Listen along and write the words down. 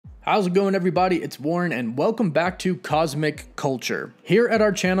How's it going, everybody? It's Warren and welcome back to Cosmic Culture. Here at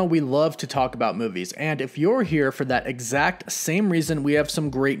our channel, we love to talk about movies, and if you're here for that exact same reason, we have some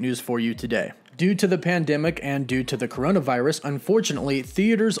great news for you today. Due to the pandemic and due to the coronavirus, unfortunately,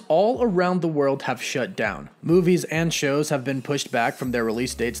 theaters all around the world have shut down. Movies and shows have been pushed back from their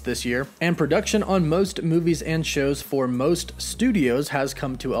release dates this year, and production on most movies and shows for most studios has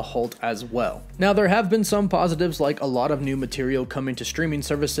come to a halt as well. Now, there have been some positives, like a lot of new material coming to streaming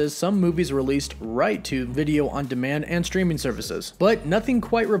services, some movies released right to video on demand and streaming services, but nothing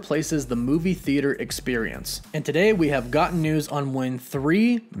quite replaces the movie theater experience. And today we have gotten news on when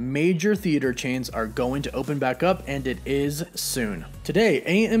 3 major theater chains are going to open back up, and it is soon. Today,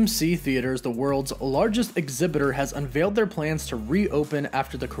 AMC Theaters, the world's largest exhibitor, has unveiled their plans to reopen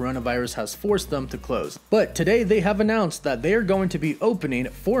after the coronavirus has forced them to close. But today they have announced that they are going to be opening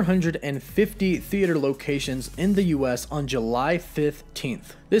 450 theater locations in the US on July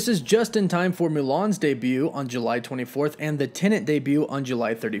 15th. This is just in time for Mulan's debut on July 24th and the Tenet debut on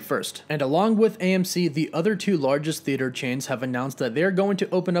July 31st. And along with AMC, the other 2 largest theater chains have announced that they're going to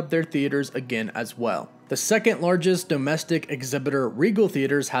open up their theaters again as well. The second largest domestic exhibitor, Regal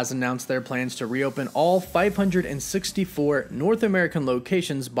Theaters, has announced their plans to reopen all 564 North American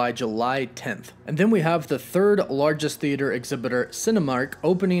locations by July 10th. And then we have the third largest theater exhibitor, Cinemark,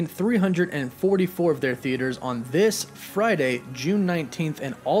 opening 344 of their theaters on this Friday, June 19th,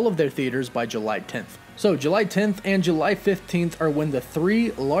 and all of their theaters by July 10th. So July 10th and July 15th are when the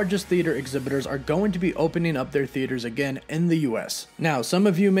 3 largest theater exhibitors are going to be opening up their theaters again in the US. Now, some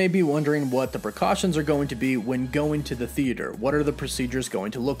of you may be wondering what the precautions are going to be when going to the theater. What are the procedures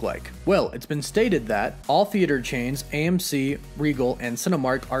going to look like? Well, it's been stated that all theater chains, AMC, Regal, and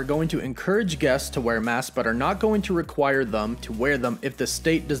Cinemark, are going to encourage guests to wear masks but are not going to require them to wear them if the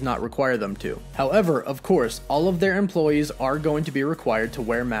state does not require them to. However, of course, all of their employees are going to be required to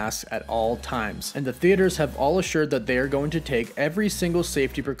wear masks at all times, and the theaters have all assured that they are going to take every single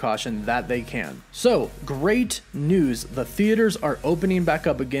safety precaution that they can. So, great news, the theaters are opening back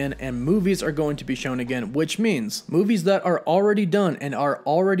up again and movies are going to be shown again, which means movies that are already done and are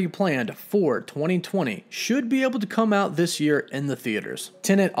already planned for 2020 should be able to come out this year in the theaters.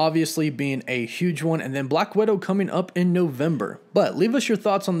 Tenet obviously being a huge one, and then Black Widow coming up in November. But leave us your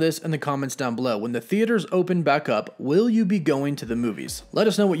thoughts on this in the comments down below. When the theaters open back up, will you be going to the movies? Let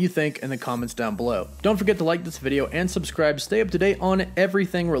us know what you think in the comments down below. Don't forget to like this video and subscribe to stay up to date on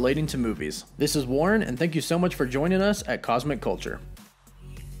everything relating to movies. This is Warren, and thank you so much for joining us at Cosmic Culture.